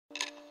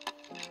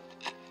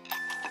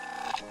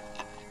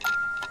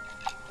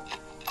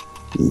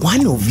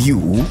one of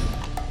you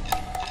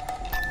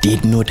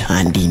did not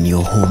hand in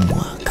your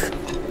homework.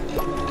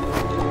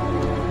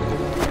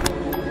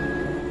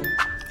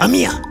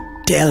 Amia,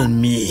 tell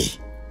me.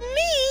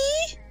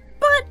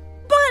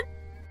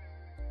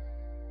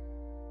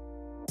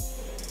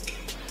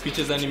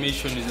 Creatures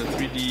Animation is a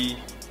 3D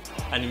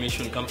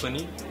animation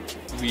company.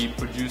 We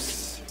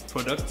produce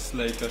products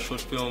like a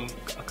short film,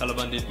 a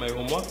kalabanda ate my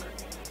homework.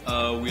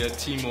 We are a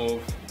team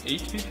of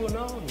 8 people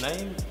now,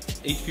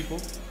 8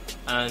 people.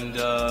 And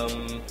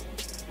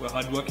we're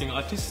hardworking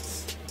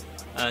artists.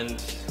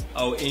 And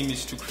our aim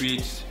is to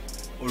create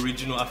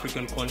original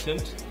African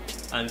content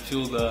and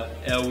fill the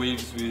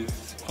airwaves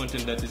with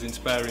content that is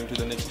inspiring to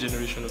the next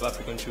generation of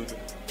African children.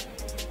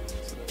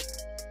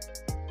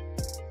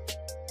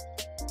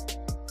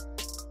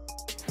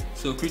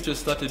 So Creatures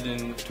started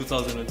in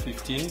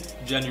 2015,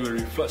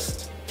 January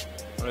 1st,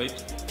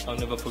 right? I'll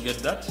never forget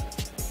that.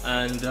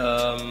 And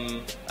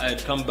I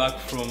had come back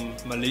from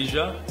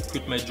Malaysia,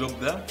 quit my job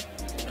there,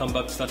 come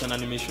back, start an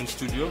animation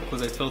studio,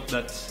 because I felt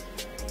that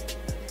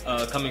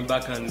coming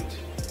back and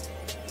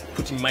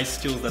putting my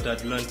skills that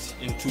I'd learned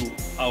into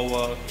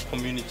our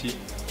community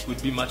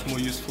would be much more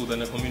useful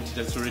than a community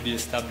that's already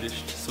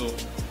established. So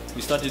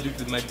we started it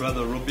with my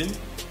brother Robin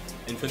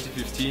in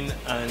 2015,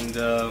 and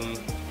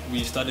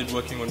we started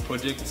working on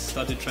projects,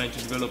 started trying to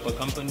develop a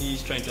company,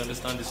 trying to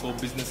understand this whole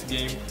business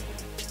game.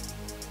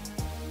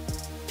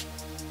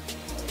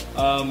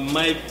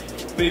 My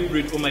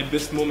favorite or my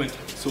best moment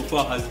so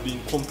far has been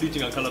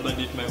completing a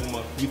kalabanda ate my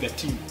homework with a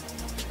team.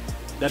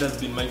 That has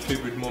been my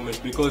favorite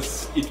moment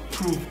because it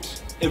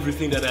proved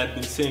everything that I had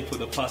been saying for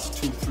the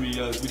past 2-3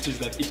 years, which is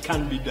that it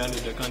can be done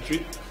in the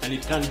country, and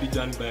it can be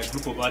done by a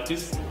group of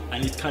artists,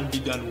 and it can be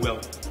done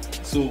well.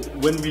 So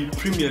when we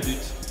premiered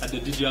it at the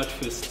DJ Art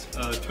Fest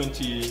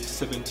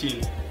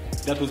 2017,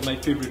 that was my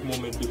favorite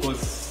moment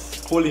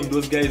because calling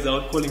those guys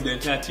out, calling the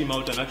entire team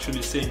out and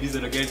actually saying these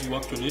are the guys who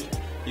worked on it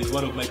is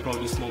one of my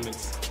proudest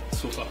moments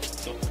so far.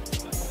 So,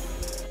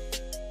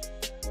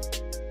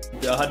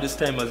 the hardest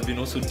time has been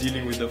also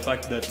dealing with the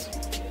fact that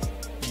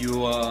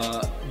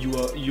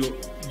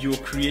you're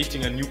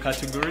creating a new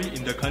category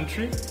in the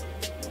country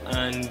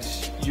and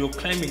you're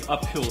climbing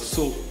uphill.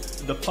 So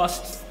the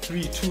past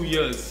 2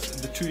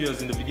 years, the 2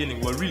 years in the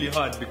beginning were really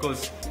hard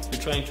because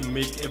you're trying to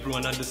make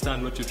everyone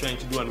understand what you're trying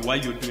to do and why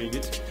you're doing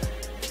it,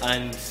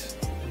 and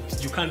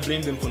you can't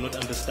blame them for not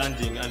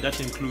understanding, and that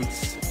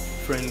includes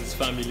friends,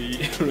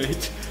 family,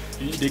 right?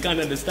 They can't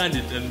understand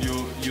it, and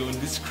you're on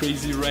this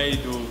crazy ride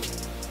of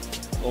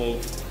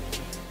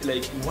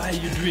like, why are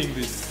you doing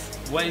this?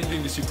 Why are you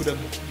doing this? You could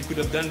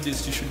have done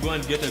this. You should go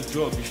and get a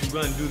job. You should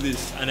go and do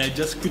this. And I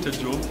just quit a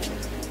job.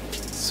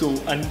 So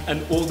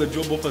and all the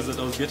job offers that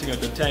I was getting at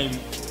the time,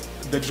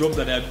 the job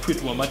that I had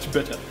quit were much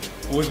better.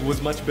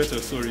 Was much better.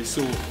 Sorry.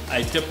 So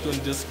I kept on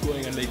just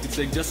going, and like it's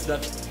like just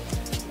that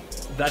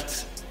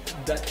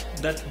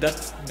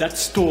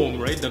storm,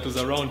 right? That was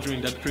around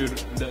during that period.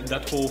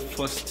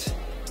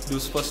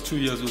 Those first 2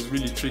 years was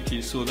really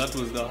tricky. So that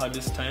was the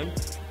hardest time.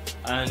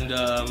 And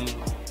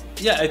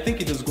yeah, I think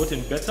it has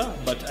gotten better,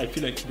 but I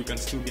feel like we can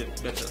still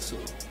get better. So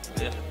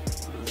yeah.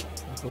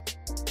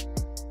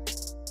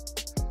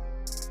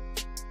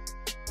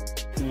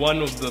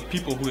 One of the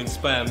people who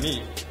inspire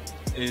me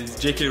is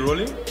J.K.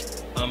 Rowling.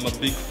 I'm a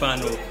big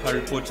fan of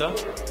Harry Potter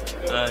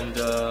and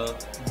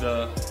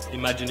the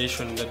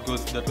imagination that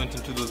went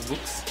into those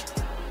books.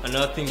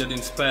 Another thing that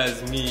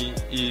inspires me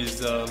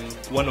is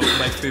one of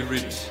my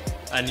favorite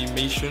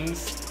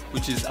animations,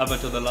 which is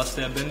Avatar: The Last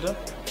Airbender.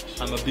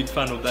 I'm a big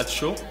fan of that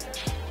show.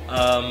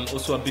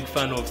 Also a big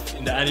fan of,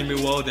 in the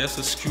anime world, they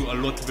also skew a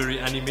lot very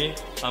anime.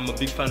 I'm a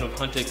big fan of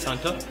Hunter x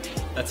Hunter.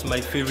 That's my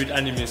favorite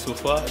anime so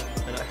far,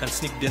 and I can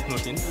sneak Death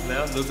Note in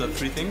there. Those are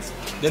 3 things.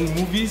 Then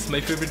movies,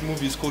 my favorite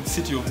movie is called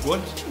City of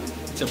God.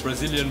 It's a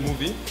Brazilian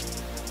movie.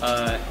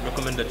 I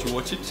recommend that you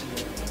watch it.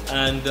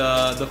 And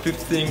the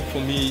 5th thing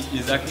for me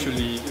is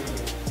actually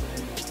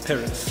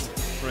parents,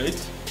 right?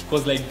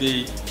 Because like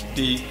they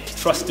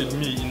trusted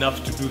me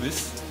enough to do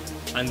this.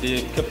 And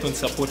they kept on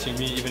supporting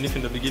me, even if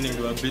in the beginning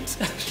they were a bit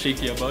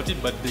shaky about it,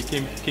 but they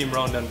came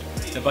around and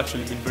they've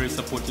actually been very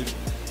supportive.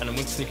 And I'm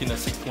going to sneak in a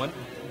 6th one.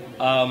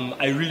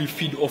 I really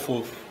feed off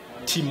of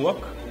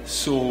teamwork,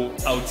 so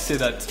I would say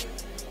that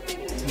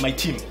my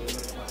team,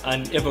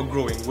 and ever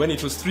growing. When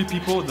it was 3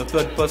 people, the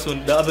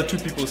other 2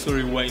 people,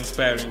 were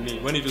inspiring me.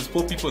 When it was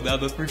 4 people, the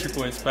other 3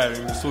 people were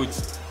inspiring me. So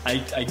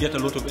I get a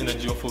lot of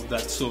energy off of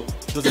that. So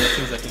those are the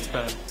things that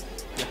inspire me.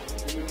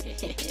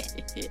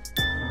 Yeah.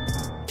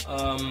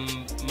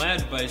 My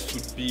advice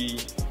would be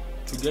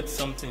to get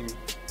something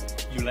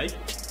you like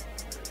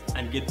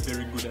and get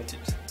very good at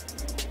it.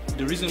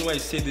 The reason why I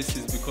say this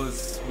is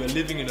because we're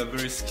living in a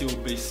very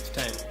skill-based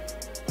time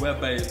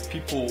whereby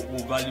people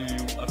will value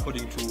you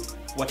according to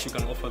what you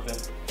can offer them.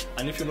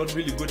 And if you're not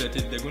really good at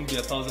it, there are going to be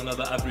 1,000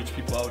 other average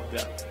people out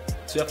there.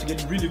 So you have to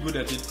get really good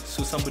at it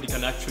so somebody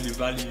can actually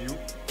value you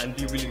and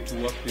be willing to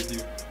work with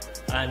you.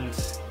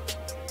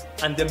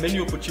 And there are many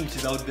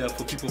opportunities out there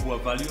for people who are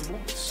valuable.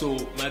 So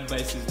my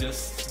advice is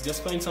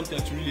just find something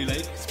that you really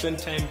like, spend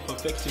time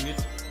perfecting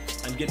it,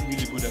 and get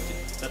really good at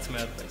it. That's my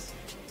advice.